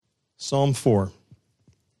Psalm 4.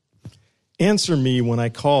 Answer me when I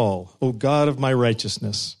call, O God of my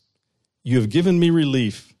righteousness. You have given me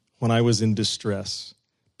relief when I was in distress.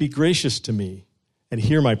 Be gracious to me and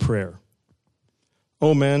hear my prayer.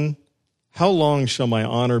 O men, how long shall my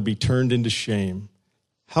honor be turned into shame?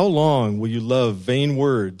 How long will you love vain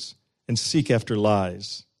words and seek after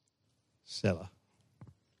lies? Selah.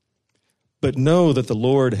 But know that the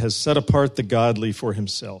Lord has set apart the godly for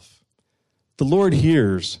himself. The Lord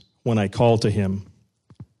hears when I call to him.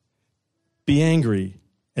 Be angry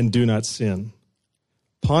and do not sin.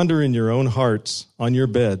 Ponder in your own hearts on your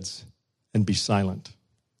beds and be silent.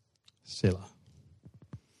 Selah.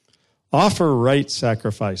 Offer right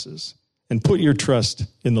sacrifices and put your trust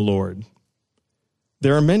in the Lord.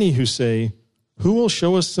 There are many who say, who will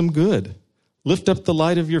show us some good? Lift up the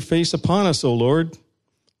light of your face upon us, O Lord.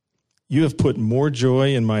 You have put more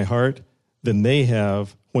joy in my heart than they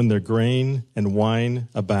have when their grain and wine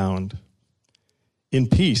abound. In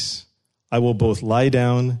peace I will both lie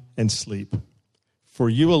down and sleep. For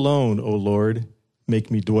you alone, O Lord, make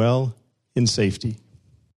me dwell in safety.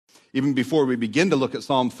 Even before we begin to look at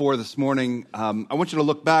Psalm 4 this morning, I want you to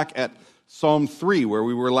look back at Psalm 3, where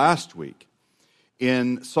we were last week.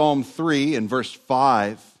 In Psalm 3, in verse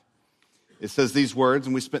 5, it says these words,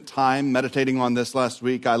 and we spent time meditating on this last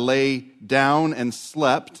week. I lay down and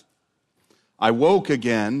slept. I woke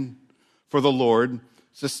again, for the Lord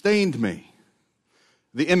sustained me.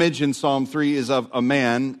 The image in Psalm 3 is of a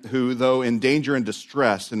man who, though in danger and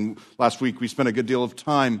distress, and last week we spent a good deal of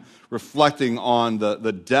time reflecting on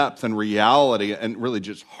the depth and reality and really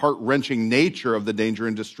just heart-wrenching nature of the danger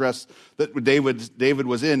and distress that David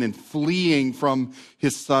was in fleeing from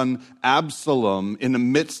his son Absalom in the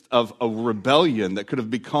midst of a rebellion that could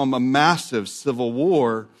have become a massive civil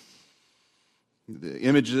war. The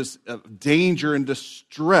images of danger and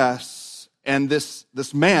distress. And this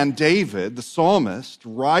man, David, the psalmist,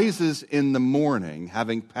 rises in the morning,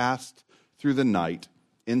 having passed through the night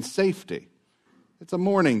in safety. It's a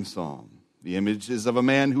morning psalm. The image is of a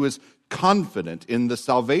man who is confident in the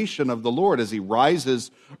salvation of the Lord as he rises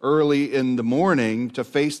early in the morning to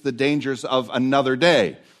face the dangers of another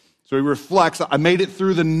day. So he reflects, I made it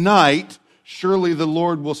through the night. Surely the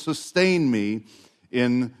Lord will sustain me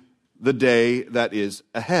in the day that is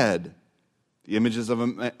ahead. The images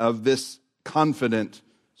of this confident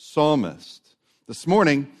psalmist. This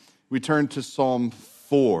morning, we turn to Psalm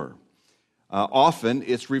 4. Often,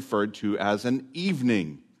 it's referred to as an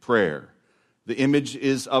evening prayer. The image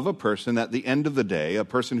is of a person at the end of the day, a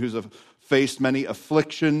person who's faced many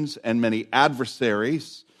afflictions and many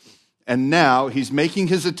adversaries, and now he's making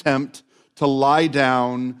his attempt to lie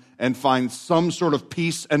down and find some sort of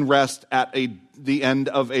peace and rest at the end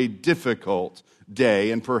of a difficult day,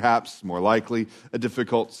 and perhaps, more likely, a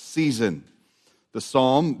difficult season. The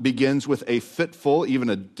psalm begins with a fitful, even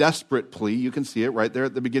a desperate plea. You can see it right there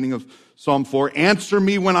at the beginning of Psalm 4. Answer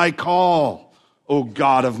me when I call, O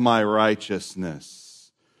God of my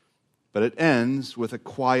righteousness. But it ends with a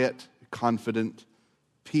quiet, confident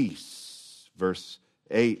peace. Verse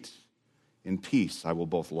 8, in peace I will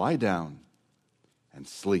both lie down and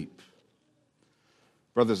sleep.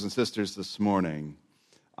 Brothers and sisters, this morning,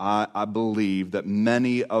 I believe that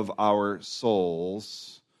many of our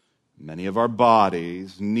souls, many of our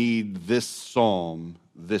bodies need this psalm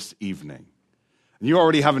this evening. And you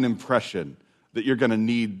already have an impression that you're going to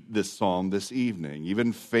need this psalm this evening,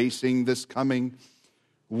 even facing this coming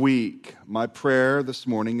week. My prayer this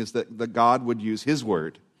morning is that God would use His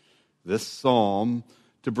word, this psalm,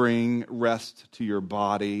 to bring rest to your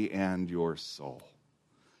body and your soul.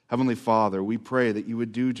 Heavenly Father, we pray that you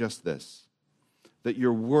would do just this, that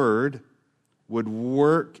your word would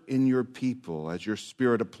work in your people as your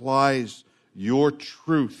Spirit applies your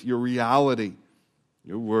truth, your reality,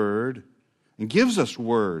 your word, and gives us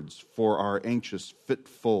words for our anxious,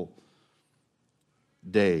 fitful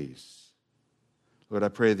days. Lord, I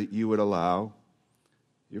pray that you would allow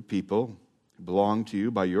your people who belong to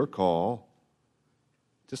you by your call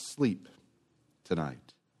to sleep tonight.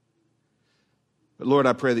 But Lord,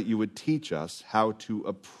 I pray that you would teach us how to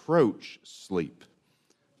approach sleep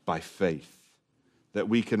by faith, that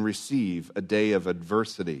we can receive a day of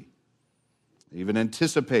adversity, even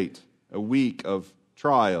anticipate a week of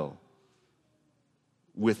trial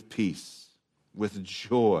with peace, with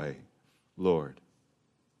joy, Lord.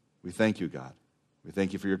 We thank you, God. We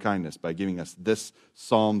thank you for your kindness by giving us this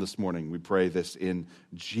psalm this morning. We pray this in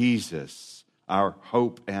Jesus, our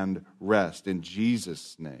hope and rest. In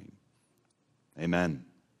Jesus' name, amen.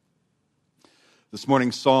 This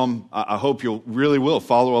morning's psalm, I hope you really will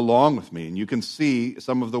follow along with me, and you can see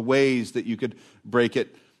some of the ways that you could break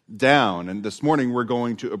it down. And this morning we're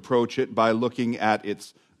going to approach it by looking at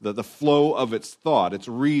the flow of its thought, its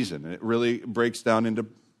reason. And it really breaks down into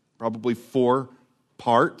probably 4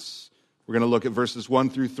 parts. We're going to look at verses 1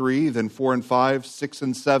 through 3, then 4 and 5, 6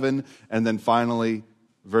 and 7, and then finally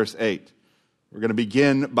verse 8. We're going to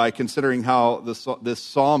begin by considering how this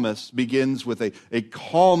psalmist begins with a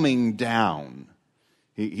calming down.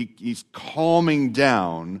 He's calming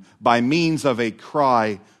down by means of a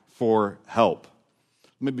cry for help.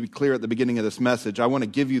 Let me be clear at the beginning of this message. I want to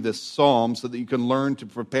give you this psalm so that you can learn to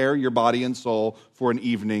prepare your body and soul for an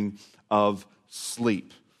evening of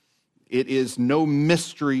sleep. It is no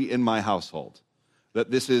mystery in my household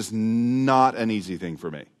that this is not an easy thing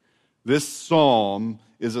for me. This psalm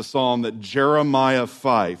is a psalm that Jeremiah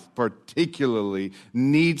Fife particularly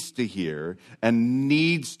needs to hear and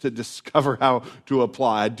needs to discover how to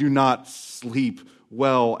apply. I do not sleep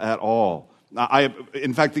well at all.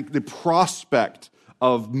 In fact, the prospect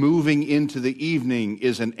of moving into the evening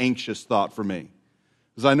is an anxious thought for me,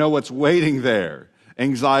 because I know what's waiting there.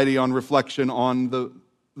 Anxiety on reflection on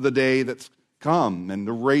the day that's come and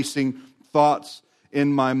the racing thoughts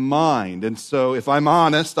in my mind. And so if I'm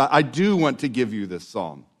honest, I do want to give you this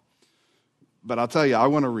psalm. But I'll tell you, I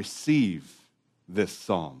want to receive this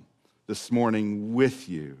psalm this morning with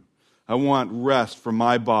you. I want rest for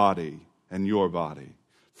my body and your body,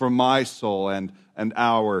 for my soul and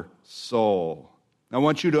our soul. I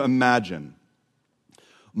want you to imagine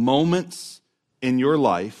moments in your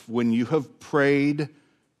life when you have prayed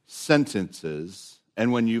sentences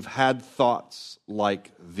and when you've had thoughts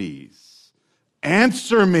like these.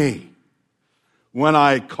 Answer me when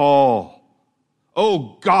I call.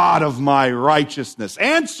 O God of my righteousness,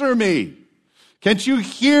 answer me. Can't you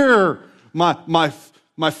hear my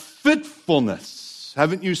fitfulness?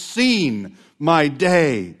 Haven't you seen my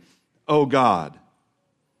day, O God?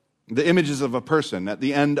 The images of a person at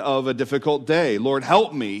the end of a difficult day. Lord,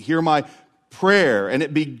 help me. Hear my prayer. And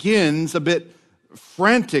it begins a bit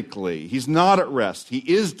frantically. He's not at rest. He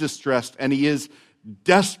is distressed and he is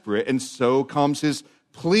desperate, and so comes his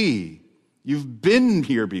plea. You've been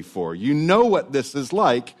here before. You know what this is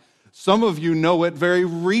like. Some of you know it very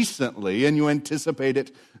recently, and you anticipate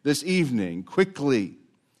it this evening. Quickly,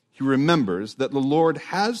 he remembers that the Lord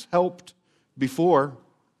has helped before.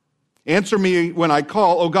 Answer me when I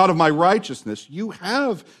call, O God of my righteousness. You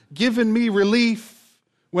have given me relief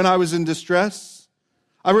when I was in distress.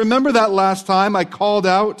 I remember that last time I called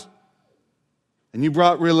out, and you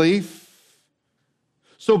brought relief.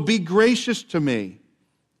 So be gracious to me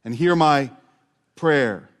and hear my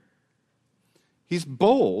prayer. He's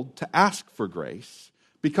bold to ask for grace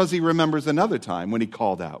because he remembers another time when he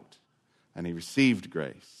called out and he received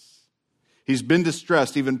grace. He's been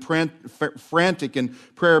distressed, even frantic in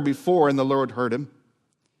prayer before, and the Lord heard him.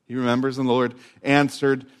 He remembers, and the Lord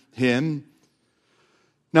answered him.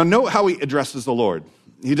 Now note how he addresses the Lord.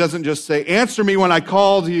 He doesn't just say, answer me when I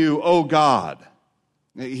call to you, O God.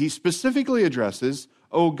 He specifically addresses,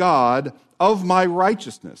 O God of my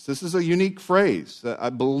righteousness. This is a unique phrase. I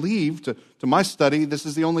believe, to my study, this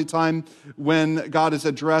is the only time when God is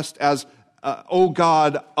addressed as, O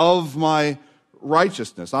God of my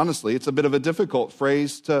righteousness. Honestly, it's a bit of a difficult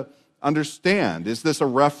phrase to understand. Is this a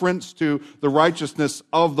reference to the righteousness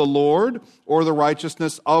of the Lord or the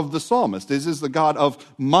righteousness of the psalmist? Is this the God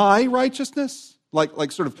of my righteousness?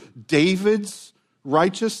 Like sort of David's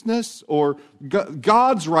righteousness, or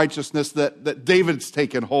God's righteousness that David's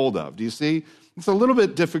taken hold of? Do you see? It's a little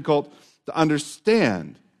bit difficult to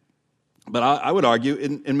understand. But I would argue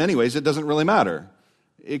in many ways it doesn't really matter.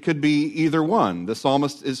 It could be either one. The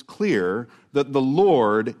psalmist is clear that the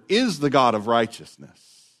Lord is the God of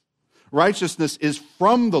righteousness. Righteousness is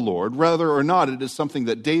from the Lord, whether or not it is something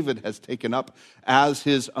that David has taken up as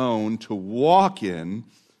his own to walk in,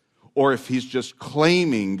 or if he's just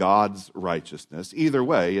claiming God's righteousness. Either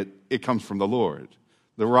way, it comes from the Lord.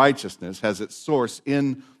 The righteousness has its source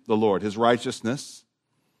in the Lord. His righteousness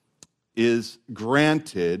is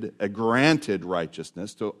a granted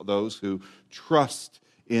righteousness to those who trust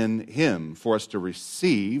in him, for us to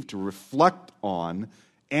receive, to reflect on,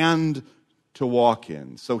 and to walk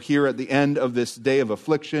in. So here at the end of this day of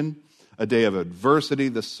affliction, a day of adversity,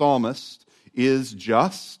 the psalmist is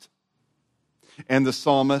just, and the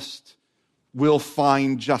psalmist will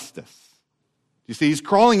find justice. You see, he's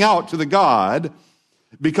crawling out to the God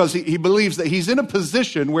because he believes that he's in a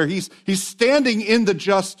position where he's standing in the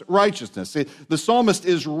just righteousness. The psalmist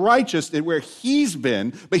is righteous in where he's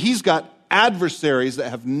been, but he's got adversaries that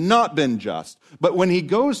have not been just. But when he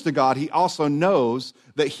goes to God, he also knows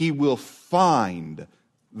that he will find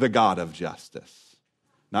the God of justice.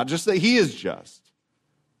 Not just that he is just,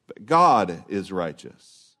 but God is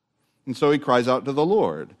righteous. And so he cries out to the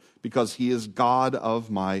Lord because he is God of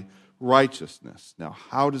my righteousness. Now,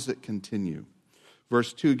 how does it continue?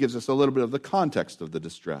 Verse 2 gives us a little bit of the context of the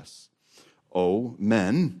distress. O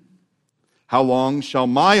men, how long shall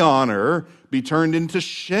my honor be turned into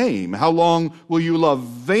shame? How long will you love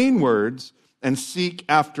vain words and seek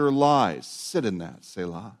after lies? Sit in that,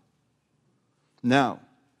 Selah. Now,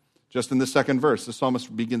 just in the second verse, the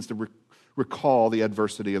psalmist begins to recall the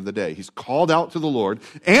adversity of the day. He's called out to the Lord,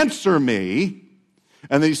 answer me.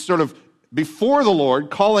 And then he's sort of before the Lord,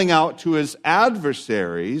 calling out to his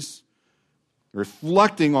adversaries,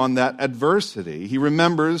 reflecting on that adversity. He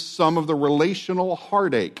remembers some of the relational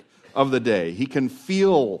heartache of the day. He can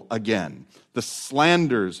feel again the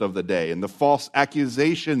slanders of the day and the false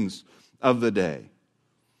accusations of the day.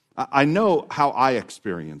 I know how I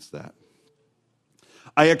experience that.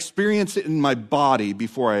 I experience it in my body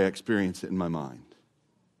before I experience it in my mind.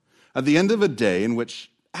 At the end of a day in which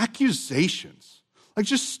accusations, like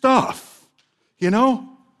just stuff,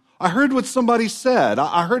 I heard what somebody said.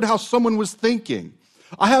 I heard how someone was thinking.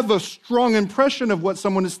 I have a strong impression of what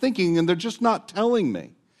someone is thinking, and they're just not telling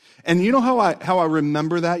me. And you know how I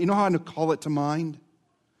remember that? You know how I call it to mind?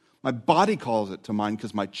 My body calls it to mind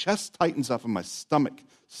because my chest tightens up and my stomach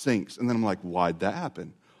sinks. And then I'm like, why'd that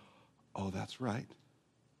happen? Oh, that's right.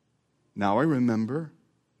 Now I remember.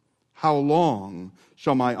 How long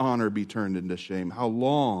shall my honor be turned into shame? How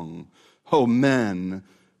long, oh men,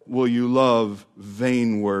 will you love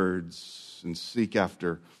vain words and seek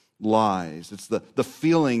after lies? It's the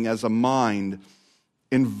feeling as a mind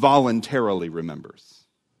involuntarily remembers.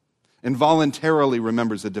 Involuntarily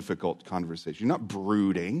remembers a difficult conversation. You're not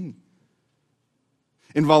brooding.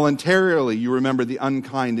 Involuntarily, you remember the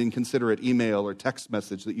unkind, inconsiderate email or text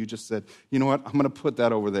message that you just said, you know what, I'm going to put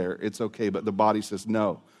that over there. It's okay. But the body says,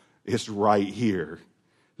 no, it's right here.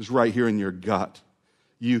 It's right here in your gut.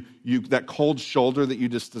 You that cold shoulder that you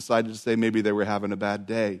just decided to say maybe they were having a bad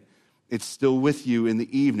day, it's still with you in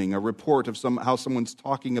the evening. A report of how someone's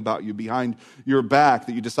talking about you behind your back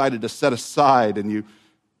that you decided to set aside, and you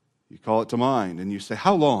call it to mind, and you say,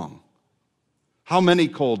 how long? How many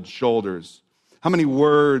cold shoulders? How many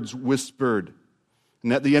words whispered?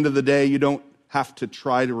 And at the end of the day, you don't have to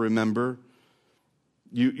try to remember.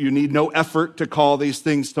 You need no effort to call these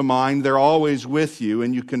things to mind. They're always with you,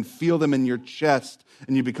 and you can feel them in your chest,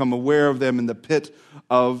 and you become aware of them in the pit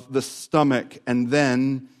of the stomach. And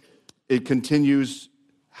then it continues,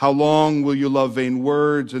 how long will you love vain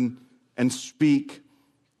words and speak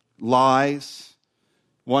lies?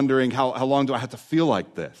 Wondering, how long do I have to feel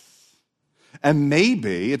like this? And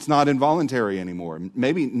maybe it's not involuntary anymore.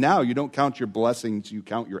 Maybe now you don't count your blessings, you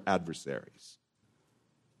count your adversaries.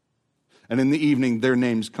 And in the evening, their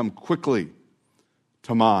names come quickly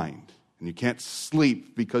to mind. And you can't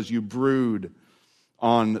sleep because you brood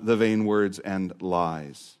on the vain words and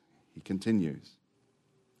lies. He continues.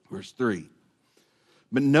 Verse 3.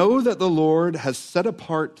 But know that the Lord has set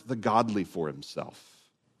apart the godly for himself.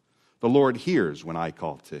 The Lord hears when I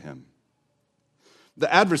call to him.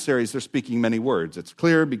 The adversaries, they're speaking many words. It's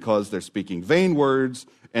clear because they're speaking vain words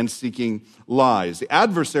and seeking lies. The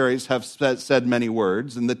adversaries have said many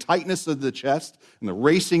words, and the tightness of the chest and the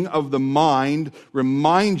racing of the mind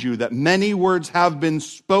remind you that many words have been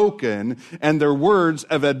spoken, and they're words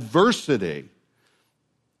of adversity.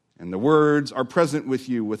 And the words are present with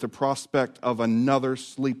you with the prospect of another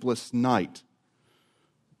sleepless night.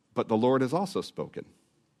 But the Lord has also spoken.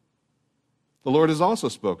 The Lord has also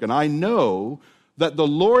spoken. I know that the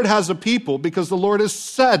Lord has a people because the Lord has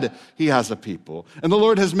said he has a people. And the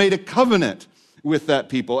Lord has made a covenant with that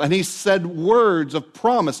people. And he said words of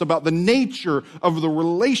promise about the nature of the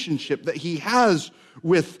relationship that he has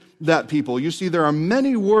with that people. You see, there are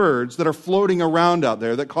many words that are floating around out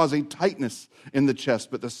there that cause a tightness in the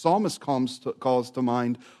chest. But the psalmist calls to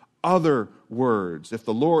mind other words. If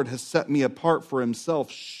the Lord has set me apart for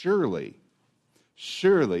himself, surely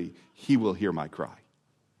he will hear my cry.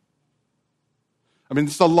 I mean,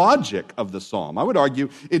 it's the logic of the psalm. I would argue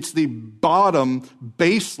it's the bottom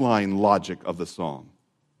baseline logic of the psalm.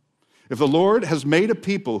 If the Lord has made a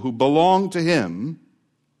people who belong to him,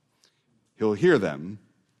 he'll hear them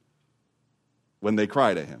when they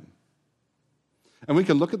cry to him. And we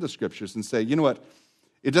can look at the scriptures and say, you know what?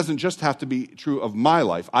 It doesn't just have to be true of my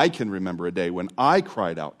life. I can remember a day when I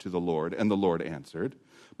cried out to the Lord and the Lord answered,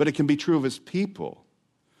 but it can be true of his people.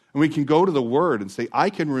 And we can go to the Word and say, I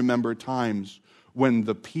can remember times when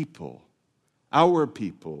the people, our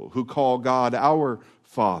people who call God our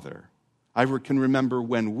Father, I can remember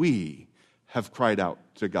when we have cried out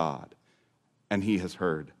to God and he has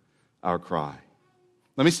heard our cry.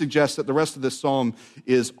 Let me suggest that the rest of this psalm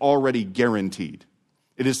is already guaranteed.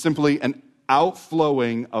 It is simply an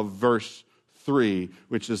outflowing of verse 3,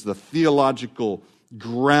 which is the theological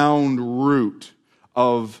ground root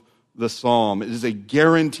of the psalm. It is a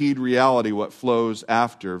guaranteed reality what flows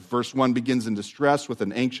after. Verse 1 begins in distress with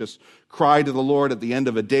an anxious cry to the Lord at the end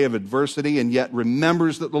of a day of adversity, and yet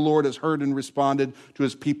remembers that the Lord has heard and responded to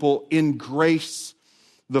his people in grace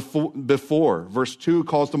before. Verse 2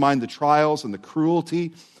 calls to mind the trials and the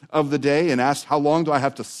cruelty of the day and asks, how long do I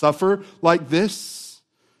have to suffer like this?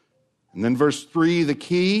 And then verse 3, the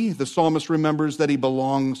key, the psalmist remembers that he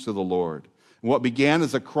belongs to the Lord. And what began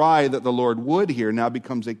as a cry that the Lord would hear now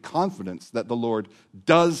becomes a confidence that the Lord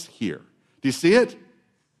does hear. Do you see it?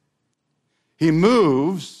 He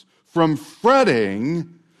moves from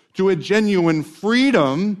fretting to a genuine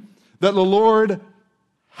freedom that the Lord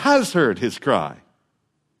has heard his cry.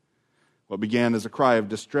 What began as a cry of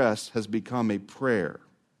distress has become a prayer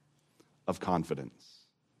of confidence.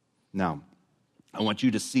 Now, I want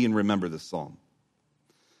you to see and remember this psalm.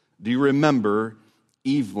 Do you remember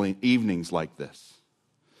evenings like this?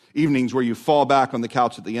 Evenings where you fall back on the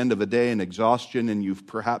couch at the end of a day in exhaustion and you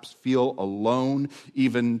perhaps feel alone,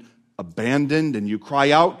 even abandoned, and you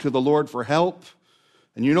cry out to the Lord for help.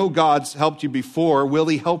 And you know God's helped you before. Will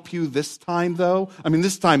he help you this time, though? I mean,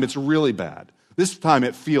 this time it's really bad. This time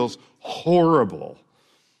it feels horrible.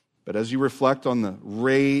 But as you reflect on the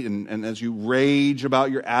rage and as you rage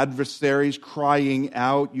about your adversaries crying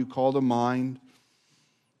out, you call to mind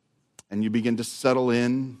and you begin to settle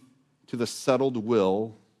in to the settled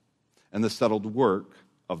will and the settled work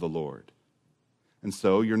of the Lord. And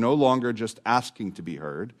so you're no longer just asking to be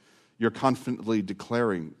heard. You're confidently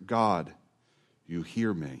declaring, God, you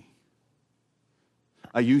hear me.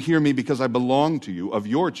 You hear me because I belong to you, of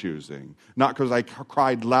your choosing. Not because I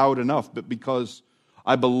cried loud enough, but because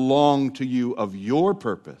I belong to you of your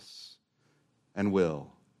purpose and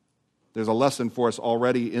will. There's a lesson for us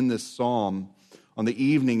already in this psalm on the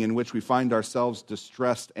evening in which we find ourselves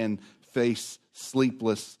distressed and face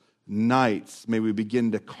sleepless nights. May we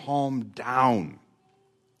begin to calm down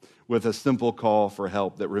with a simple call for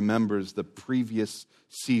help that remembers the previous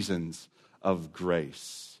seasons of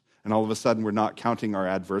grace. And all of a sudden, we're not counting our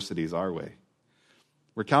adversities, are we?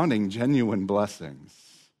 We're counting genuine blessings,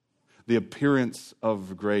 the appearance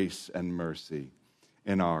of grace and mercy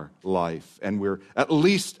in our life. And we're, at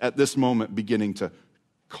least at this moment, beginning to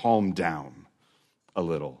calm down a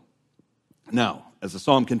little. Now, as the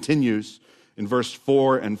psalm continues, in verse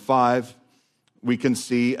 4 and 5, we can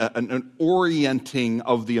see an orienting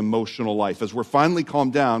of the emotional life. As we're finally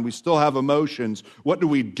calmed down, we still have emotions. What do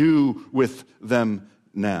we do with them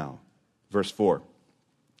now? Verse 4,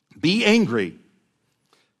 be angry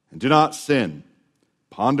and do not sin.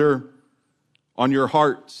 Ponder on your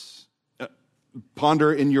hearts.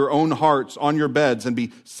 Ponder in your own hearts on your beds and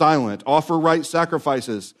be silent. Offer right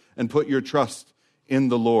sacrifices and put your trust in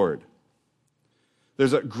the Lord.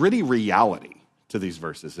 There's a gritty reality to these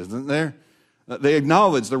verses, isn't there? They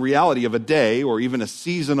acknowledge the reality of a day or even a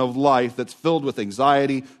season of life that's filled with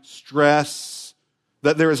anxiety, stress,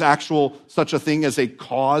 that there is actual such a thing as a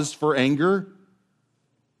cause for anger.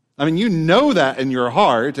 I mean, you know that in your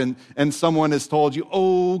heart, and someone has told you,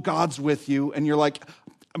 oh, God's with you, and you're like,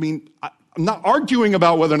 I'm not arguing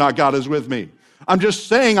about whether or not God is with me. I'm just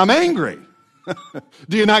saying I'm angry.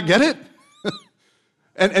 Do you not get it?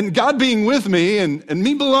 And God being with me and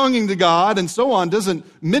me belonging to God and so on doesn't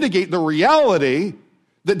mitigate the reality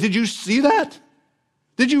that, did you see that?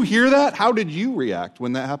 Did you hear that? How did you react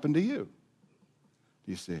when that happened to you?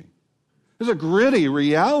 Do you see? There's a gritty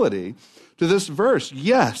reality to this verse.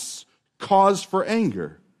 Yes, cause for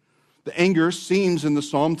anger. The anger seems in the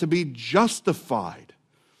psalm to be justified.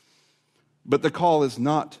 But the call is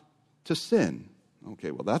not to sin.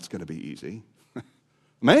 Okay, well, that's going to be easy.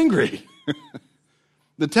 I'm angry.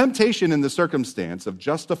 The temptation in the circumstance of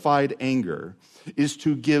justified anger is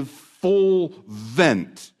to give full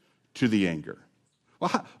vent to the anger.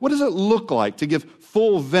 Well, what does it look like to give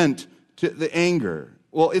full vent to the anger?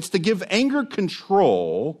 Well, it's to give anger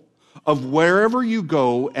control of wherever you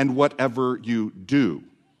go and whatever you do.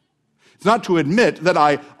 It's not to admit that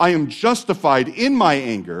I am justified in my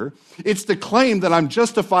anger. It's to claim that I'm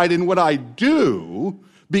justified in what I do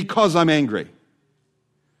because I'm angry.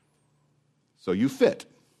 So you fit.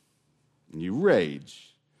 And you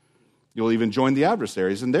rage. You'll even join the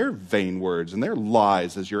adversaries in their vain words and their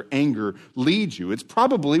lies as your anger leads you. It's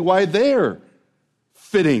probably why they're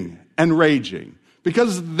fitting and raging.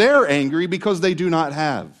 Because they're angry because they do not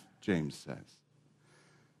have, James says.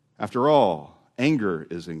 After all, anger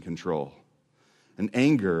is in control. And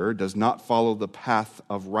anger does not follow the path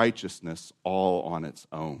of righteousness all on its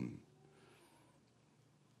own.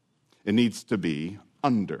 It needs to be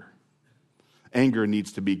under. Anger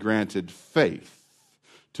needs to be granted faith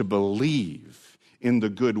to believe in the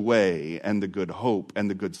good way and the good hope and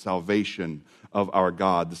the good salvation of our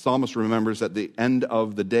God. The psalmist remembers at the end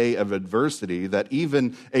of the day of adversity that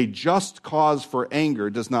even a just cause for anger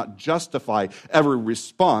does not justify every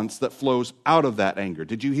response that flows out of that anger.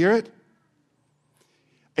 Did you hear it?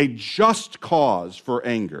 A just cause for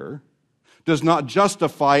anger does not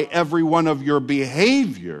justify every one of your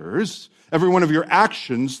behaviors, every one of your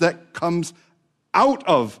actions that comes out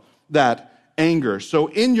of that anger. So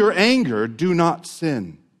in your anger, do not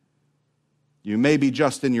sin. You may be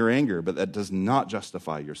just in your anger, but that does not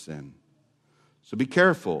justify your sin. So be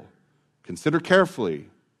careful. Consider carefully.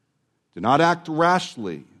 Do not act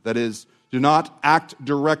rashly. That is, do not act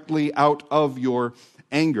directly out of your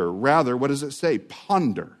anger. Rather, what does it say?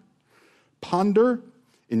 Ponder. Ponder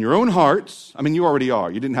in your own hearts. I mean, you already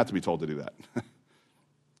are. You didn't have to be told to do that.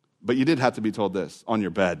 But you did have to be told this, on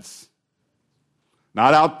your beds.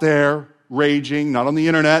 Not out there raging, not on the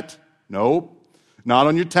internet. Nope. Not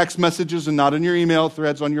on your text messages and not on your email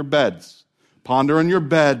threads, on your beds. Ponder on your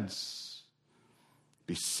beds.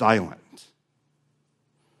 Be silent.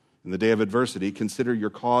 In the day of adversity, consider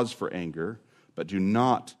your cause for anger, but do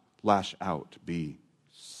not lash out. Be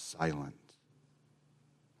silent.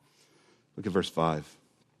 Look at verse 5.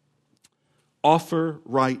 Offer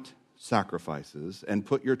right sacrifices and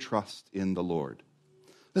put your trust in the Lord.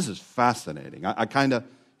 This is fascinating. I kind of,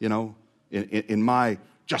 in my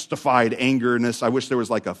justified angerness, I wish there was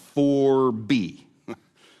like a 4B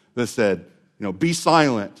that said, be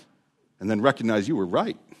silent and then recognize you were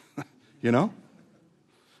right,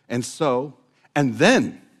 And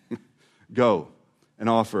then go and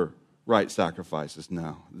offer right sacrifices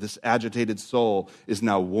now. This agitated soul is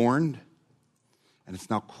now warned and it's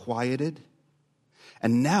now quieted.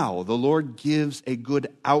 And now the Lord gives a good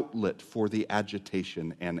outlet for the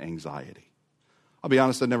agitation and anxiety. I'll be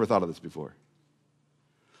honest, I've never thought of this before.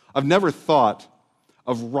 I've never thought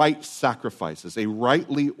of right sacrifices, a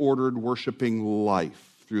rightly ordered worshiping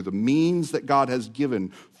life through the means that God has given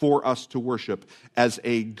for us to worship as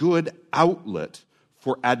a good outlet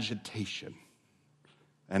for agitation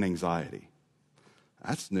and anxiety.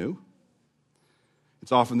 That's new.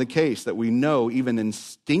 It's often the case that we know, even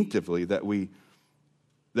instinctively, that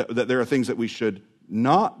there are things that we should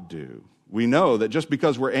not do. We know that just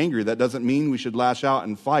because we're angry, that doesn't mean we should lash out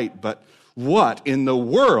and fight, but what in the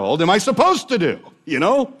world am I supposed to do?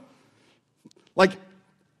 Like,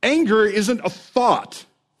 anger isn't a thought.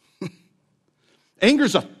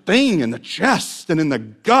 Anger's a thing in the chest and in the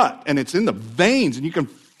gut, and it's in the veins, and you can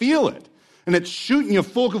feel it. And it's shooting you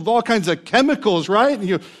full of all kinds of chemicals, right? And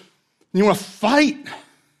you want to fight.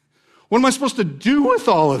 What am I supposed to do with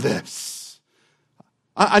all of this?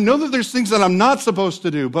 I know that there's things that I'm not supposed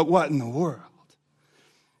to do, but what in the world?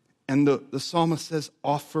 And the psalmist says,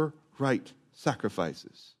 offer right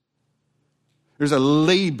sacrifices. There's a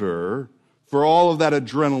labor for all of that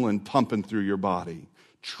adrenaline pumping through your body.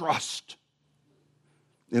 Trust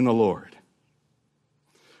in the Lord.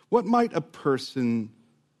 Why might a person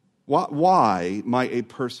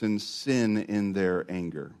sin in their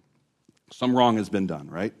anger? Some wrong has been done,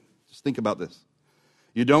 right? Just think about this.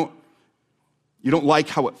 You don't like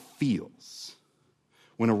how it feels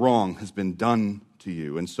when a wrong has been done to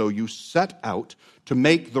you. And so you set out to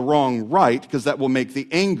make the wrong right because that will make the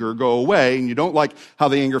anger go away. And you don't like how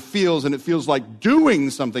the anger feels, and it feels like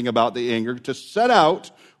doing something about the anger to set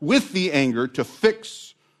out with the anger to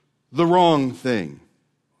fix the wrong thing.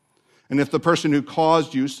 And if the person who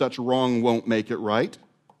caused you such wrong won't make it right,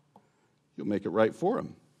 you'll make it right for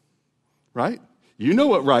him. Right? You know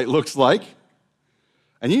what right looks like.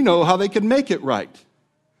 And you know how they can make it right.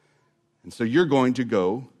 And so you're going to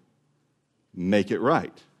go make it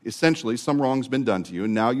right. Essentially, some wrong's been done to you,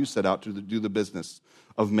 and now you set out to do the business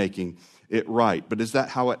of making it right. But is that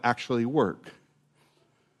how it actually works?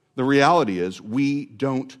 The reality is we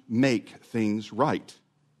don't make things right.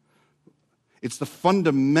 It's the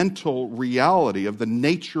fundamental reality of the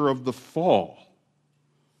nature of the fall.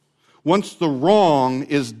 Once the wrong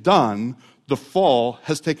is done, the fall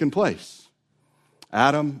has taken place.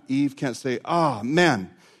 Adam, Eve can't say, man,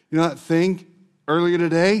 you know that thing earlier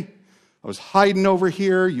today? I was hiding over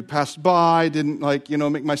here. You passed by, didn't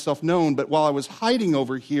make myself known. But while I was hiding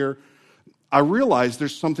over here, I realized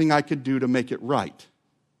there's something I could do to make it right.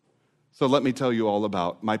 So let me tell you all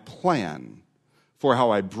about my plan for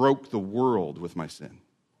how I broke the world with my sin.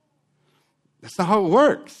 That's not how it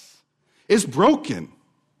works. It's broken.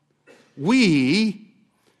 We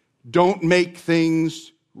don't make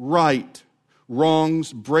things right.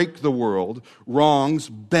 Wrongs break the world. Wrongs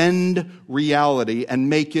bend reality and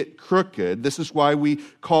make it crooked. This is why we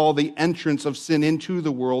call the entrance of sin into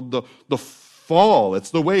the world the fall.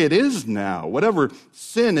 It's the way it is now. Whatever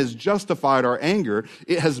sin has justified our anger,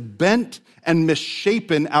 it has bent and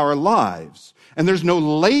misshapen our lives. And there's no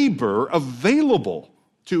labor available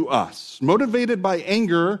to us, motivated by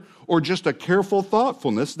anger or just a careful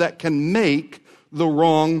thoughtfulness that can make the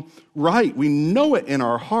wrong right. We know it in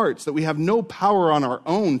our hearts that we have no power on our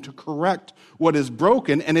own to correct what is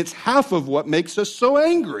broken, and it's half of what makes us so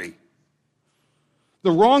angry.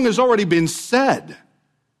 The wrong has already been said.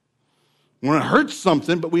 When it hurts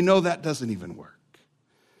something, but we know that doesn't even work.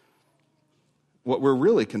 What we're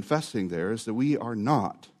really confessing there is that we are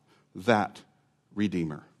not that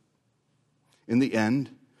Redeemer. In the end,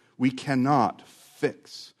 we cannot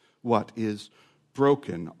fix what is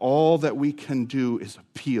broken. All that we can do is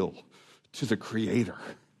appeal to the Creator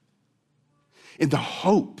in the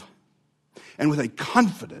hope and with a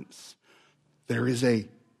confidence there is a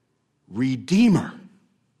Redeemer,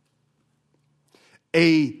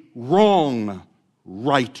 a wrong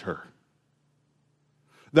righter.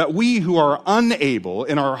 That we who are unable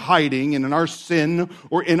in our hiding and in our sin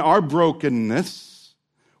or in our brokenness,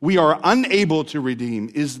 we are unable to redeem.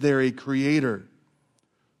 Is there a Creator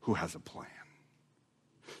who has a plan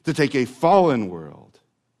to take a fallen world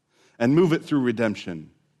and move it through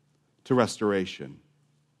redemption to restoration?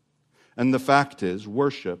 And the fact is,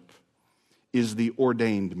 worship is the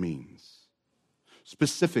ordained means,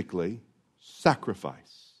 specifically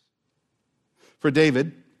sacrifice. For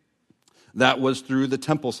David, that was through the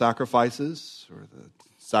temple sacrifices, or the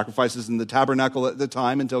sacrifices in the tabernacle at the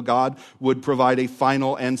time, until God would provide a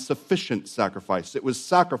final and sufficient sacrifice. It was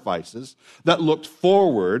sacrifices that looked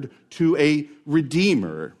forward to a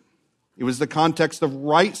Redeemer. It was the context of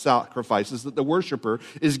right sacrifices that the worshiper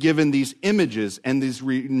is given these images and these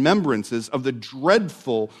remembrances of the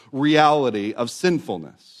dreadful reality of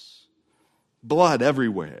sinfulness. Blood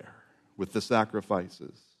everywhere with the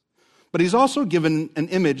sacrifices. But he's also given an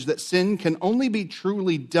image that sin can only be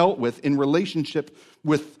truly dealt with in relationship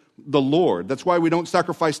with the Lord. That's why we don't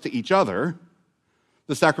sacrifice to each other.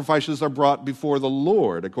 The sacrifices are brought before the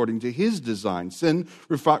Lord according to His design. Sin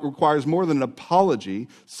requires more than an apology.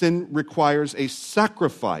 Sin requires a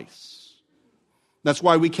sacrifice. That's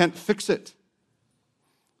why we can't fix it.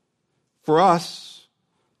 For us,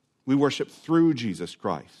 we worship through Jesus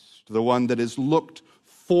Christ, the one that is looked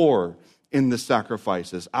for in the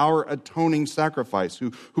sacrifices, our atoning sacrifice,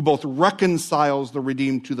 who both reconciles the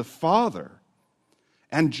redeemed to the Father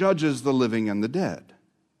and judges the living and the dead.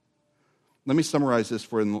 Let me summarize this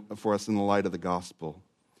for us in the light of the gospel.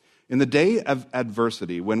 In the day of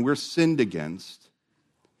adversity, when we're sinned against,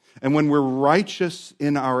 and when we're righteous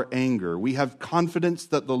in our anger, we have confidence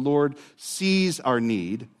that the Lord sees our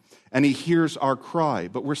need and He hears our cry.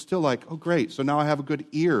 But we're still like, oh great, so now I have a good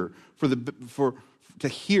ear to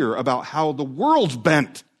hear about how the world's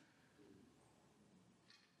bent.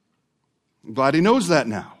 I'm glad He knows that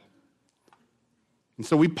now. And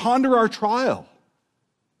so we ponder our trial.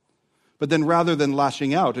 But then rather than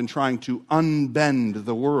lashing out and trying to unbend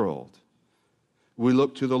the world, we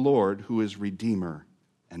look to the Lord who is Redeemer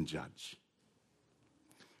and Judge.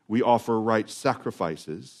 We offer right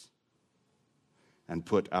sacrifices and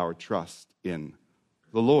put our trust in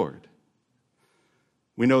the Lord.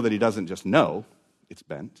 We know that He doesn't just know it's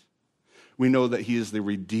bent. We know that He is the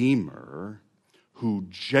Redeemer who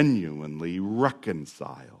genuinely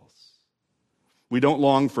reconciles. We don't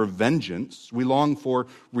long for vengeance. We long for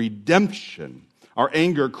redemption. Our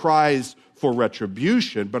anger cries for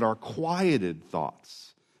retribution, but our quieted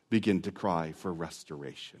thoughts begin to cry for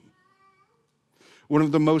restoration. One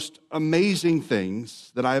of the most amazing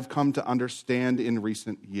things that I have come to understand in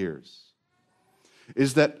recent years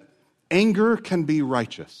is that anger can be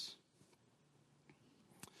righteous.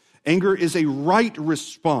 Anger is a right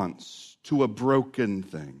response to a broken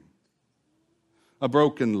thing, a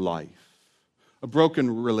broken life, a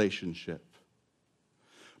broken relationship.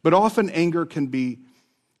 But often anger can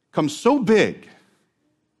become so big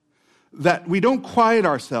that we don't quiet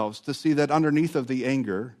ourselves to see that underneath of the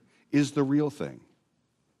anger is the real thing,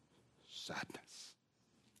 sadness.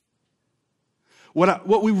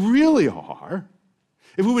 What we really are,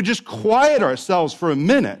 if we would just quiet ourselves for a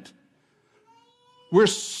minute, we're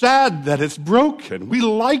sad that it's broken. We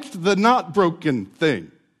liked the not broken thing.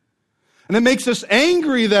 And it makes us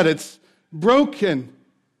angry that it's broken.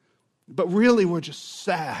 But really, we're just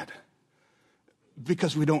sad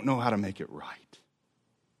because we don't know how to make it right.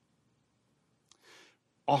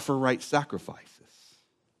 Offer right sacrifices.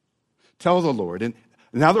 Tell the Lord. And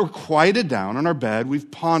now that we're quieted down on our bed, we've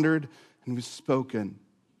pondered and we've spoken.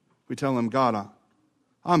 We tell him, God,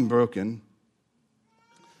 I'm broken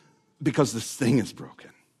because this thing is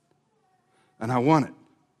broken. And I want it.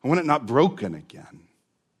 I want it not broken again.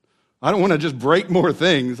 I don't want to just break more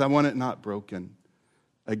things. I want it not broken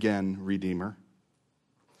again, Redeemer.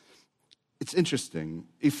 It's interesting.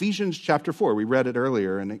 Ephesians chapter 4, we read it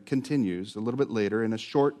earlier, and it continues a little bit later in a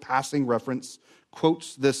short passing reference,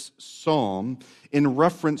 quotes this psalm in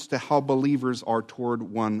reference to how believers are toward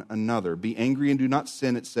one another. Be angry and do not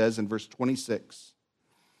sin, it says in verse 26.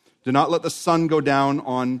 Do not let the sun go down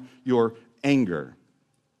on your anger.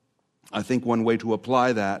 I think one way to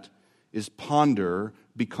apply that is ponder,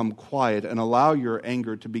 become quiet, and allow your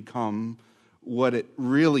anger to become what it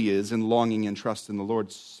really is in longing and trust in the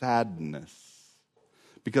Lord, sadness.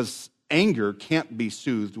 Because anger can't be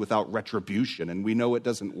soothed without retribution, and we know it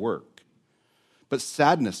doesn't work. But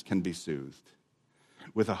sadness can be soothed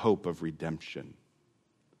with a hope of redemption.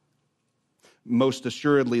 Most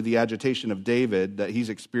assuredly, the agitation of David that he's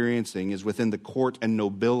experiencing is within the court and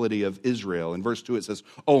nobility of Israel. In verse 2 it says,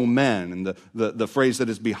 "O men," and the phrase that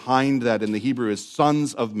is behind that in the Hebrew is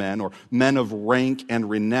sons of men, or men of rank and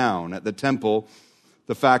renown. At the temple,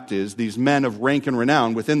 the fact is, these men of rank and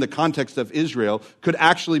renown within the context of Israel could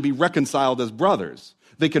actually be reconciled as brothers.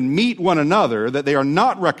 They can meet one another that they are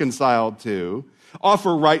not reconciled to,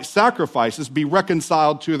 offer right sacrifices, be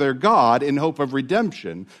reconciled to their God in hope of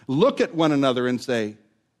redemption, look at one another and say,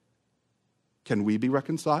 can we be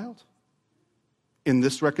reconciled in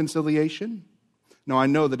this reconciliation? Now, I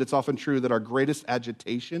know that it's often true that our greatest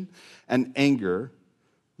agitation and anger,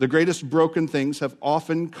 the greatest broken things have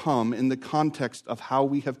often come in the context of how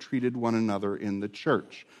we have treated one another in the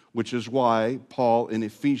church, which is why Paul in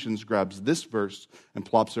Ephesians grabs this verse and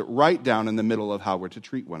plops it right down in the middle of how we're to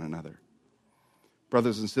treat one another.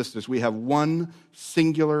 Brothers and sisters, we have one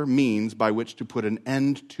singular means by which to put an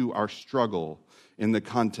end to our struggle in the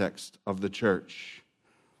context of the church.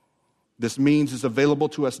 This means is available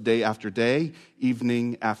to us day after day,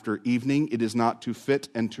 evening after evening. It is not to fit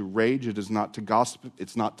and to rage. It is not to gossip.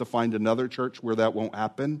 It's not to find another church where that won't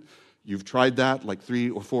happen. You've tried that like 3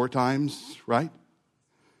 or 4 times, right?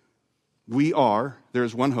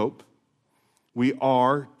 There's one hope. We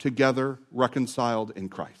are together reconciled in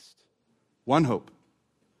Christ. One hope.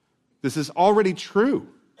 This is already true.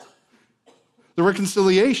 The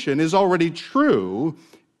reconciliation is already true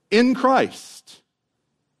in Christ.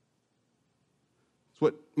 It's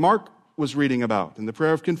what Mark was reading about in the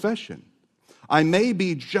prayer of confession. I may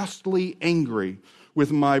be justly angry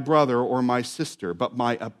with my brother or my sister, but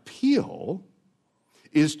my appeal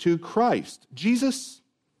is to Christ. Jesus,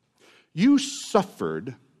 you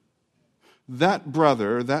suffered that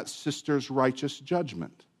brother, that sister's righteous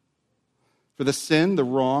judgment. For the sin, the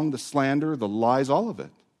wrong, the slander, the lies, all of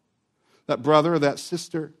it. That brother or that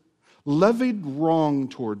sister levied wrong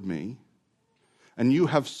toward me, and you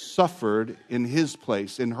have suffered in his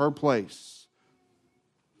place, in her place,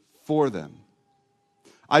 for them.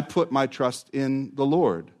 I put my trust in the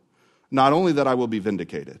Lord. Not only that I will be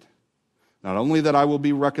vindicated, not only that I will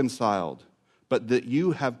be reconciled, but that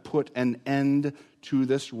you have put an end to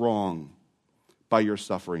this wrong by your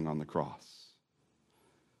suffering on the cross.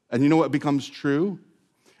 And you know what becomes true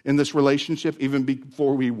in this relationship, even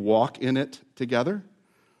before we walk in it together?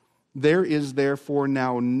 There is therefore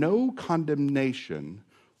now no condemnation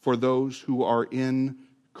for those who are in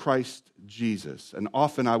Christ Jesus. And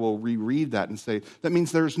often I will reread that and say, that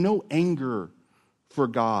means there's no anger for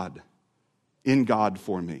God, in God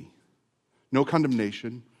for me. No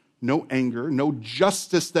condemnation, no anger, no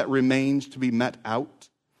justice that remains to be met out.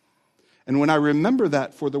 And when I remember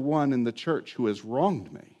that for the one in the church who has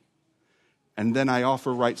wronged me, and then I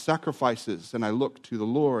offer right sacrifices and I look to the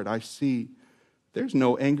Lord, I see there's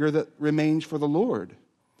no anger that remains for the Lord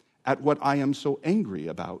at what I am so angry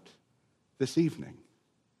about this evening.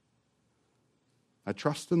 I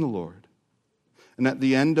trust in the Lord. And at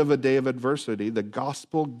the end of a day of adversity, the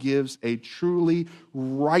gospel gives a truly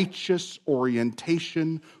righteous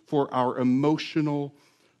orientation for our emotional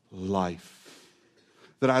life.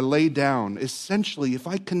 That I lay down, essentially, if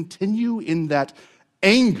I continue in that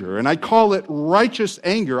anger, and I call it righteous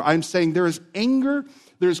anger, I'm saying there is anger,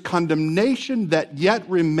 there is condemnation that yet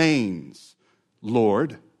remains,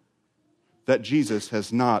 Lord, that Jesus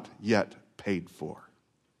has not yet paid for.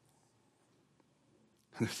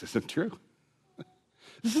 This isn't true.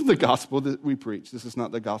 This is the gospel that we preach. This is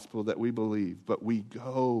not the gospel that we believe, but we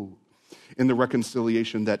go in the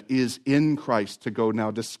reconciliation that is in Christ to go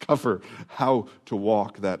now discover how to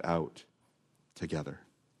walk that out together.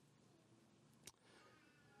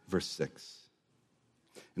 Verse 6.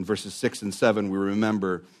 In verses 6 and 7, we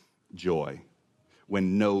remember joy.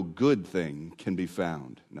 when no good thing can be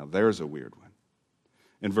found. Now there's a weird one.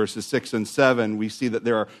 In verses 6 and 7, we see that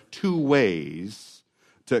there are two ways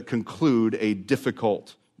to conclude a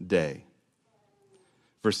difficult day.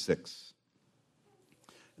 Verse 6.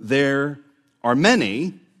 There are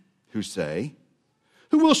many who say,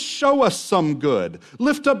 who will show us some good?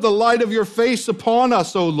 Lift up the light of your face upon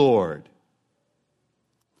us, O Lord.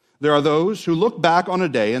 There are those who look back on a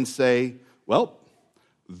day and say, well,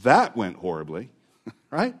 that went horribly,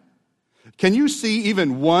 right? Can you see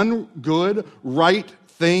even one good, right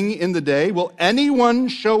thing in the day? Will anyone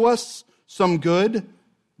show us some good?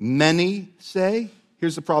 Many say.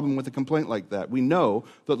 Here's the problem with a complaint like that. We know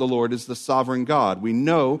that the Lord is the sovereign God. We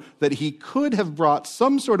know that he could have brought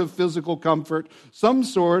some sort of physical comfort, some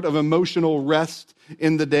sort of emotional rest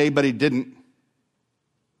in the day, but he didn't.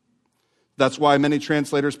 That's why many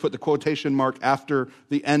translators put the quotation mark after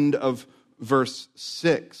the end of verse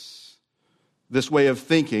 6. This way of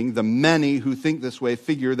thinking, the many who think this way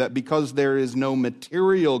figure that because there is no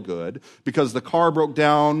material good, because the car broke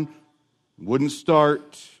down, wouldn't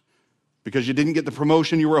start, because you didn't get the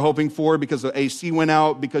promotion you were hoping for, because the AC went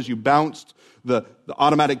out, because you bounced the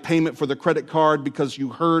automatic payment for the credit card, because you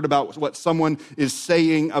heard about what someone is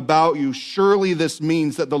saying about you, surely this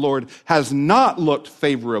means that the Lord has not looked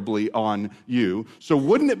favorably on you. So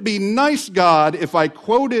wouldn't it be nice, God, if I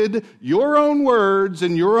quoted your own words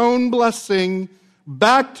and your own blessing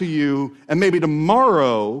back to you, and maybe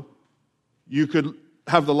tomorrow you could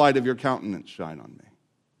have the light of your countenance shine on me?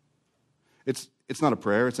 It's not a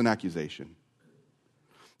prayer, it's an accusation.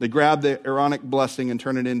 They grab the Aaronic blessing and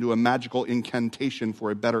turn it into a magical incantation for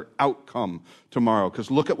a better outcome tomorrow. Because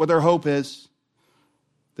look at what their hope is.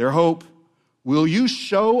 Their hope, will you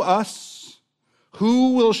show us?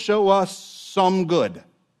 Who will show us some good?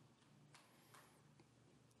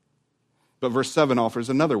 But verse 7 offers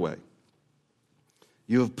another way.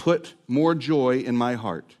 You have put more joy in my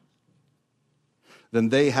heart than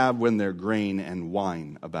they have when their grain and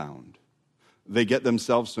wine abound. They get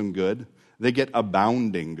themselves some good. They get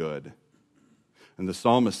abounding good. And the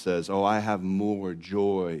psalmist says, oh, I have more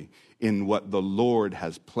joy in what the Lord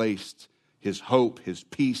has placed, his hope, his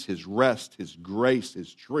peace, his rest, his grace,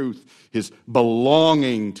 his truth, his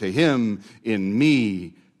belonging to him in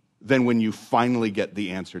me, than when you finally get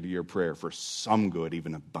the answer to your prayer for some good,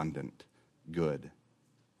 even abundant good.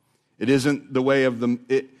 It isn't the way of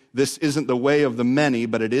This isn't the way of the many,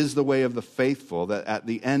 but it is the way of the faithful, that at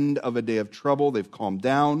the end of a day of trouble, they've calmed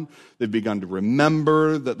down, they've begun to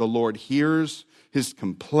remember that the Lord hears his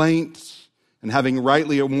complaints, and having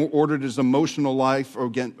rightly ordered his emotional life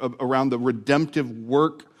around the redemptive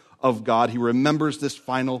work of God, he remembers this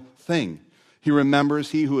final thing. He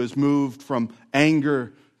remembers he who is moved from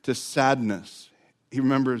anger to sadness. He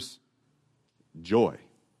remembers joy.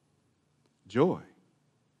 Joy.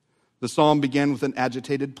 The psalm began with an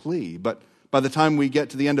agitated plea, but by the time we get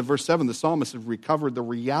to the end of verse 7, the psalmist has recovered the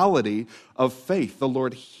reality of faith. The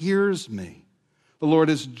Lord hears me. The Lord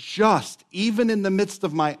is just, even in the midst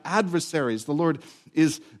of my adversaries. The Lord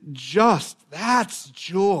is just. That's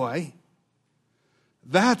joy.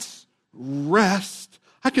 That's rest.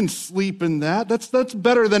 I can sleep in that. That's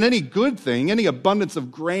better than any good thing, any abundance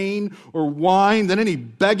of grain or wine, than any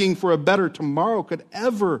begging for a better tomorrow could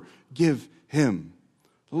ever give him.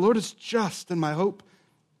 The Lord is just, and my hope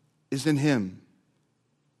is in him.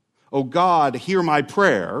 Oh God, hear my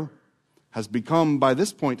prayer, has become, by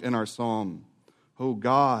this point in our psalm, oh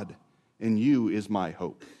God, in you is my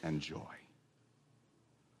hope and joy.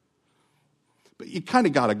 But you kind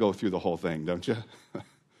of got to go through the whole thing, don't you?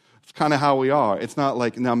 It's kind of how we are. It's not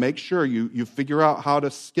like, now make sure you figure out how to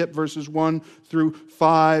skip verses 1 through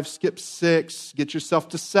 5, skip 6, get yourself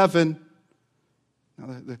to 7.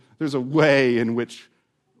 Now, there's a way in which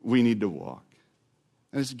we need to walk.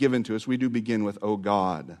 And it's given to us. We do begin with, oh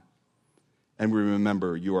God, and we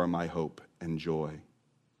remember you are my hope and joy.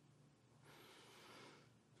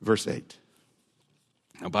 Verse 8.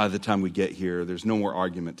 Now, by the time we get here, there's no more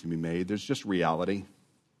argument to be made. There's just reality.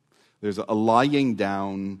 There's a lying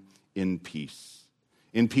down in peace.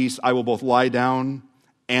 In peace, I will both lie down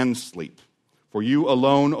and sleep. For you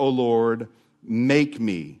alone, O Lord, make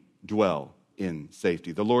me dwell in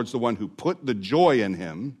safety. The Lord's the one who put the joy in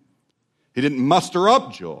him. He didn't muster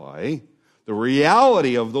up joy. The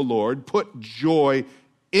reality of the Lord put joy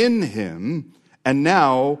in him, and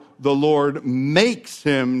now the Lord makes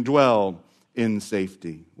him dwell in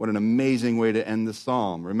safety. What an amazing way to end the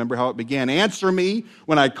psalm. Remember how it began. Answer me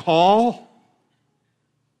when I call.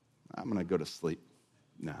 I'm going to go to sleep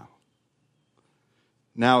now.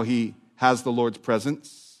 Now he has the Lord's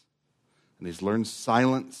presence, and he's learned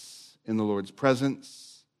silence in the Lord's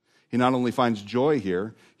presence. He not only finds joy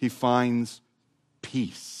here, he finds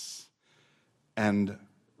peace and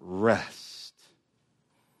rest.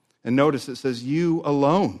 And notice it says, you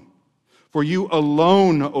alone. For you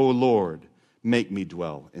alone, O Lord, make me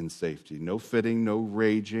dwell in safety. No fitting, no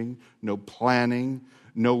raging, no planning,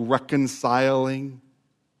 no reconciling,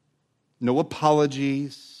 no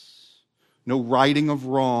apologies, no righting of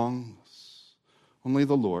wrongs. Only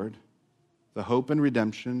the Lord, the hope and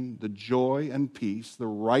redemption, the joy and peace, the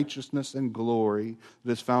righteousness and glory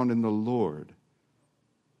that is found in the Lord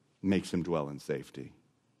makes him dwell in safety.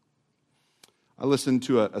 I listened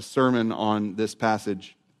to a sermon on this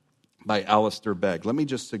passage by Alistair Begg. Let me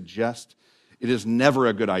just suggest it is never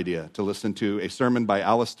a good idea to listen to a sermon by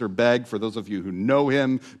Alistair Begg, for those of you who know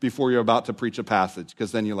him, before you're about to preach a passage,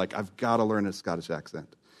 because then you're like, I've got to learn a Scottish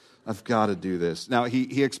accent. I've got to do this. Now,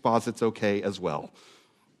 he exposits okay as well.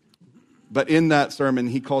 But in that sermon,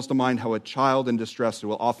 he calls to mind how a child in distress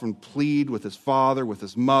will often plead with his father, with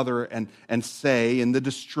his mother, and say in the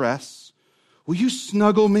distress, will you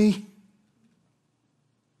snuggle me?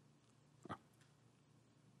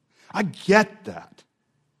 I get that.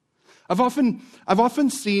 I've often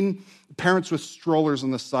seen parents with strollers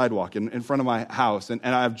on the sidewalk in front of my house, and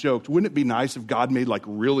I've joked, wouldn't it be nice if God made like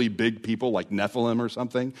really big people like Nephilim or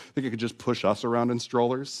something? I think it could just push us around in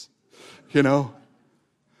strollers, you know?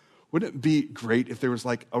 Wouldn't it be great if there was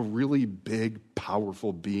like a really big,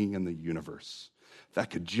 powerful being in the universe that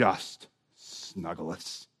could just snuggle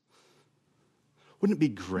us? Wouldn't it be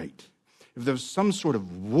great if there was some sort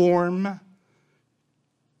of warm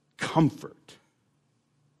comfort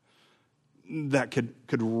that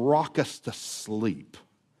could rock us to sleep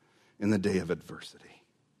in the day of adversity?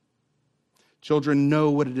 Children know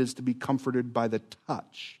what it is to be comforted by the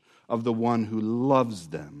touch of the one who loves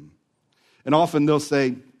them. And often they'll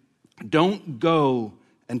say, don't go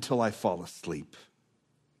until I fall asleep.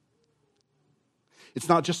 It's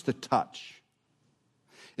not just the touch.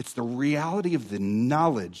 It's the reality of the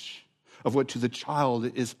knowledge of what to the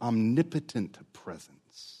child is omnipotent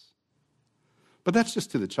presence. But that's just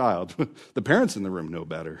to the child. The parents in the room know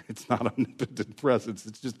better. It's not omnipotent presence.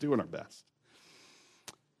 It's just doing our best.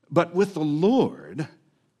 But with the Lord,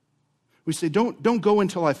 we say, don't go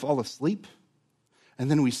until I fall asleep. And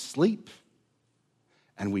then we sleep.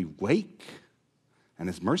 And we wake. And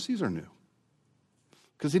his mercies are new.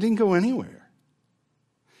 Because he didn't go anywhere.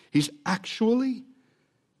 He's actually,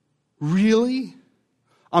 really,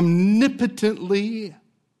 omnipotently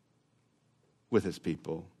with his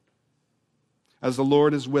people. As the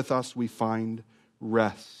Lord is with us, we find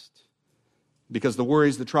rest. Because the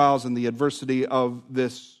worries, the trials, and the adversity of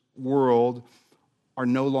this world are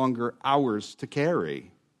no longer ours to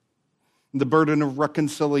carry. The burden of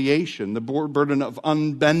reconciliation, the burden of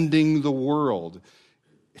unbending the world,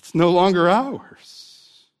 it's no longer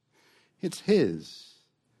ours. It's his.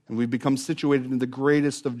 And we've become situated in the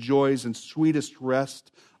greatest of joys and sweetest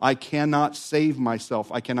rest. I cannot save myself.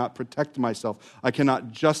 I cannot protect myself. I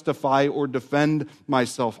cannot justify or defend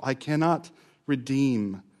myself. I cannot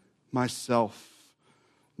redeem myself.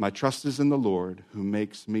 My trust is in the Lord who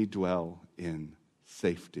makes me dwell in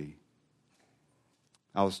safety.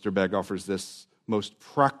 Alistair Begg offers this most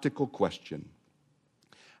practical question.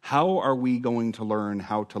 How are we going to learn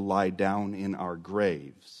how to lie down in our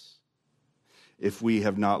graves if we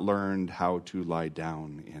have not learned how to lie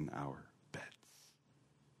down in our beds?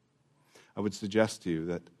 I would suggest to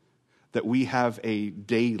you that we have a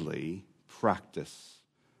daily practice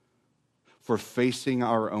for facing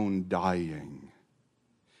our own dying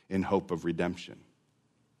in hope of redemption.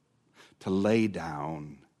 To lay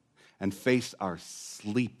down and face our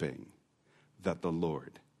sleeping that the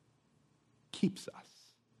Lord keeps us.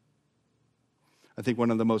 I think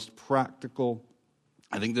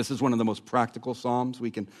this is one of the most practical Psalms. We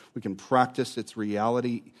can practice its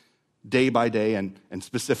reality day by day and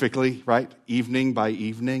specifically, right, evening by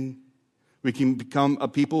evening. We can become a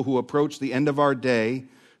people who approach the end of our day,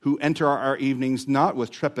 who enter our evenings not with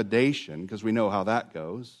trepidation, because we know how that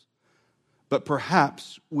goes, but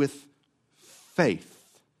perhaps with faith.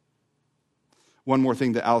 One more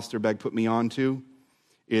thing that Alistair Begg put me on to.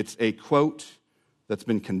 It's a quote that's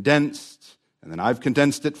been condensed, and then I've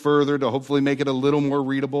condensed it further to hopefully make it a little more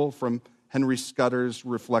readable from Henry Scudder's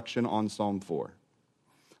reflection on Psalm 4.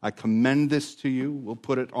 I commend this to you. We'll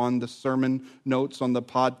put it on the sermon notes on the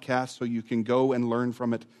podcast so you can go and learn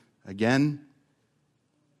from it again.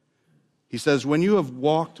 He says, when you have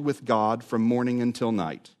walked with God from morning until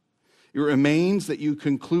night, it remains that you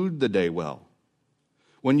conclude the day well,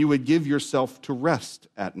 when you would give yourself to rest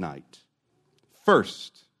at night.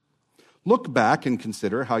 First, look back and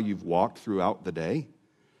consider how you've walked throughout the day.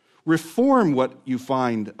 Reform what you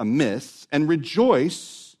find amiss, and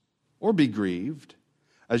rejoice or be grieved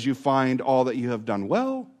as you find all that you have done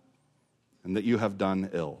well and that you have done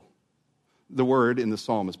ill. The word in the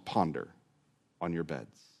psalm is ponder on your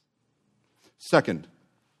beds. Second,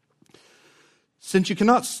 since you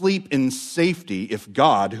cannot sleep in safety if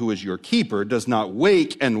God, who is your keeper, does not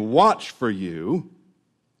wake and watch for you,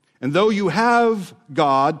 and though you have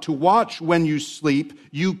God to watch when you sleep,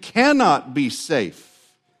 you cannot be safe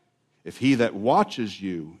if he that watches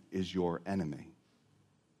you is your enemy.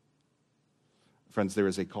 Friends, there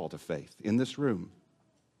is a call to faith in this room.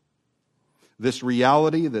 This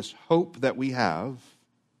reality, this hope that we have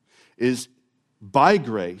is by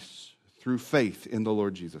grace through faith in the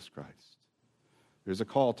Lord Jesus Christ. There's a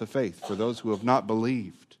call to faith for those who have not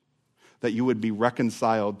believed that you would be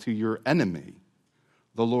reconciled to your enemy,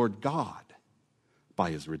 the Lord God,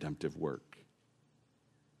 by his redemptive work.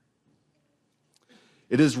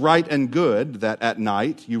 It is right and good that at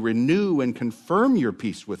night you renew and confirm your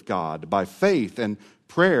peace with God by faith and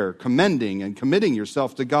prayer, commending and committing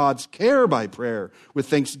yourself to God's care by prayer with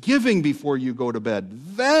thanksgiving before you go to bed.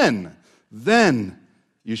 Then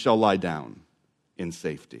you shall lie down in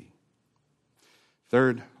safety.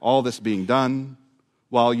 Third, all this being done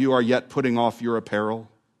while you are yet putting off your apparel,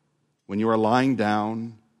 when you are lying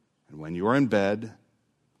down and when you are in bed,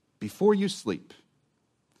 before you sleep.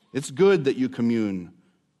 It's good that you commune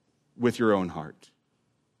with your own heart.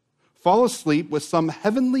 Fall asleep with some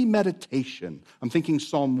heavenly meditation. I'm thinking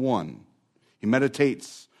Psalm 1. He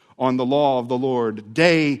meditates on the law of the Lord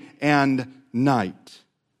day and night.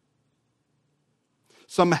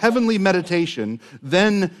 Some heavenly meditation,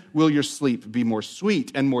 then will your sleep be more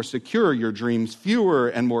sweet and more secure, your dreams fewer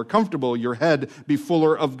and more comfortable, your head be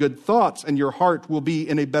fuller of good thoughts, and your heart will be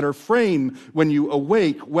in a better frame when you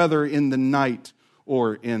awake, whether in the night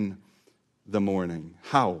or in the morning.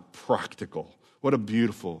 How practical. What a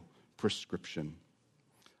beautiful prescription.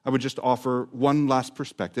 I would just offer one last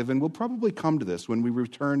perspective, and we'll probably come to this when we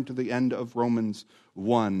return to the end of Romans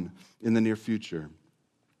 1 in the near future.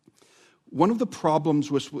 One of the problems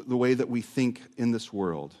with the way that we think in this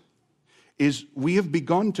world is we have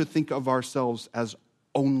begun to think of ourselves as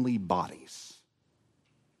only bodies.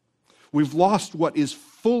 We've lost what is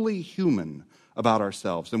fully human about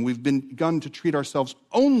ourselves, and we've begun to treat ourselves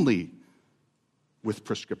only with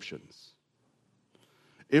prescriptions.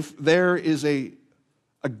 If there is a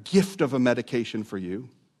gift of a medication for you,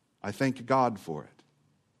 I thank God for it.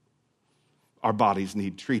 Our bodies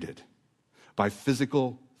need treated by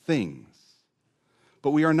physical things.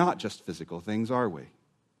 But we are not just physical things, are we?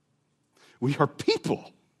 We are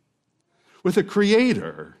people with a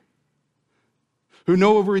creator who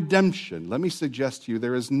know of redemption. Let me suggest to you,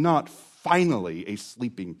 there is not finally a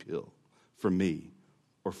sleeping pill for me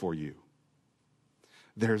or for you.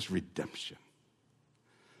 There's redemption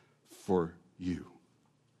for you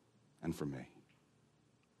and for me.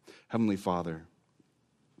 Heavenly Father,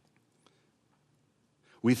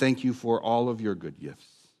 we thank you for all of your good gifts.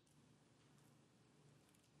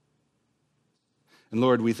 And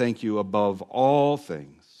Lord, we thank you above all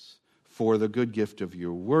things for the good gift of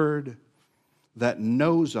your word that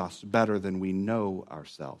knows us better than we know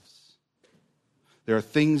ourselves. There are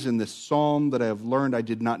things in this psalm that I have learned I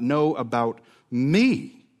did not know about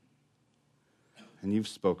me, and you've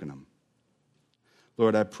spoken them.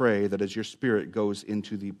 Lord, I pray that as your Spirit goes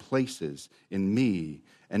into the places in me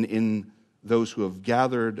and in those who have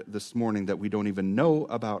gathered this morning that we don't even know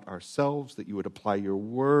about ourselves, that you would apply your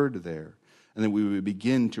word there, and that we would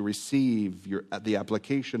begin to receive the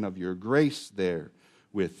application of your grace there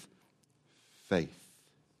with faith.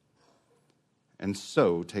 And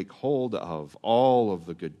so take hold of all of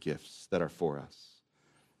the good gifts that are for us.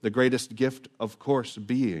 The greatest gift, of course,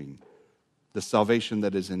 being the salvation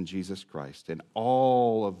that is in Jesus Christ, and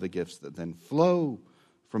all of the gifts that then flow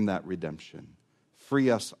from that redemption. Free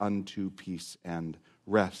us unto peace and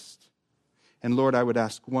rest. And Lord, I would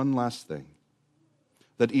ask one last thing,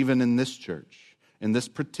 that even in this church, in this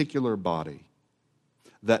particular body,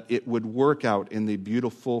 that it would work out in the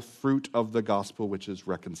beautiful fruit of the gospel, which is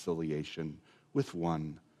reconciliation with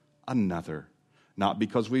one another. Not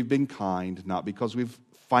because we've been kind, not because we've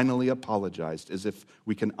finally apologized as if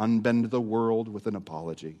we can unbend the world with an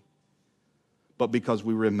apology, but because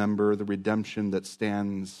we remember the redemption that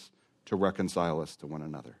stands to reconcile us to one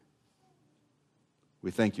another.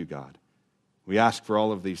 We thank you, God. We ask for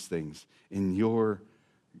all of these things in your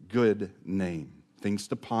good name, things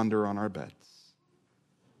to ponder on our beds.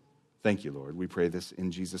 Thank you, Lord. We pray this in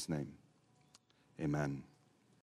Jesus' name. Amen.